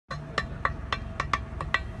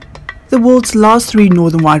The world's last 3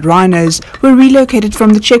 northern white rhinos were relocated from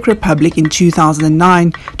the Czech Republic in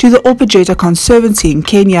 2009 to the Ol Pejete Conservancy in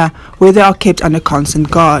Kenya, where they are kept under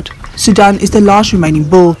constant guard. Sudan is the last remaining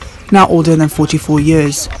bull, now older than 44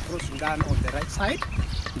 years. Approach Sudan on the right side,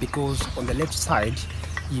 because on the left side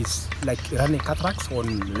is like running cataracts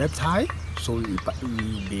on left eye, so it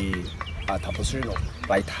will be at a position of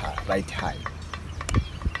right eye.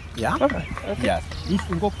 Yeah? Okay. Yes. If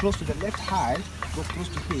you go close to the left eye, go close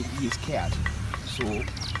to him, he is scared. So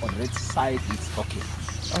on the right side, it's okay.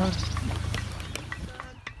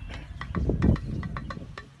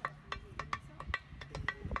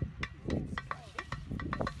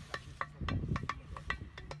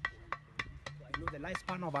 The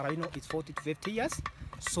lifespan of a rhino is 40 to 50 years.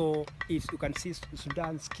 So if you can see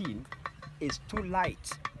Sudan's skin is too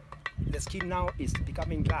light. The skin now is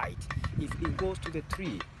becoming light. If it goes to the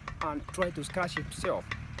tree and try to scratch himself,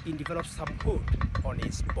 it develops some wound on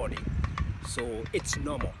his body. So it's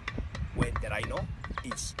normal when the rhino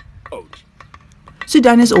is old.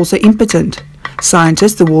 Sudan is also impotent.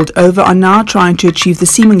 Scientists the world over are now trying to achieve the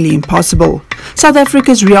seemingly impossible. South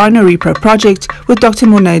Africa's Rhino Repro Project with Dr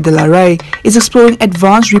Morne is exploring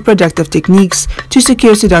advanced reproductive techniques to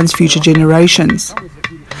secure Sudan's future generations.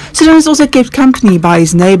 Sudan is also kept company by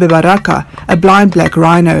his neighbor Baraka, a blind black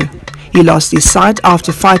rhino. He lost his sight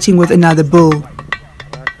after fighting with another bull.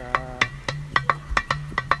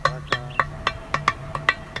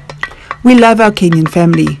 We love our Kenyan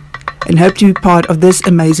family and hope to be part of this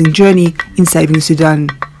amazing journey in saving Sudan.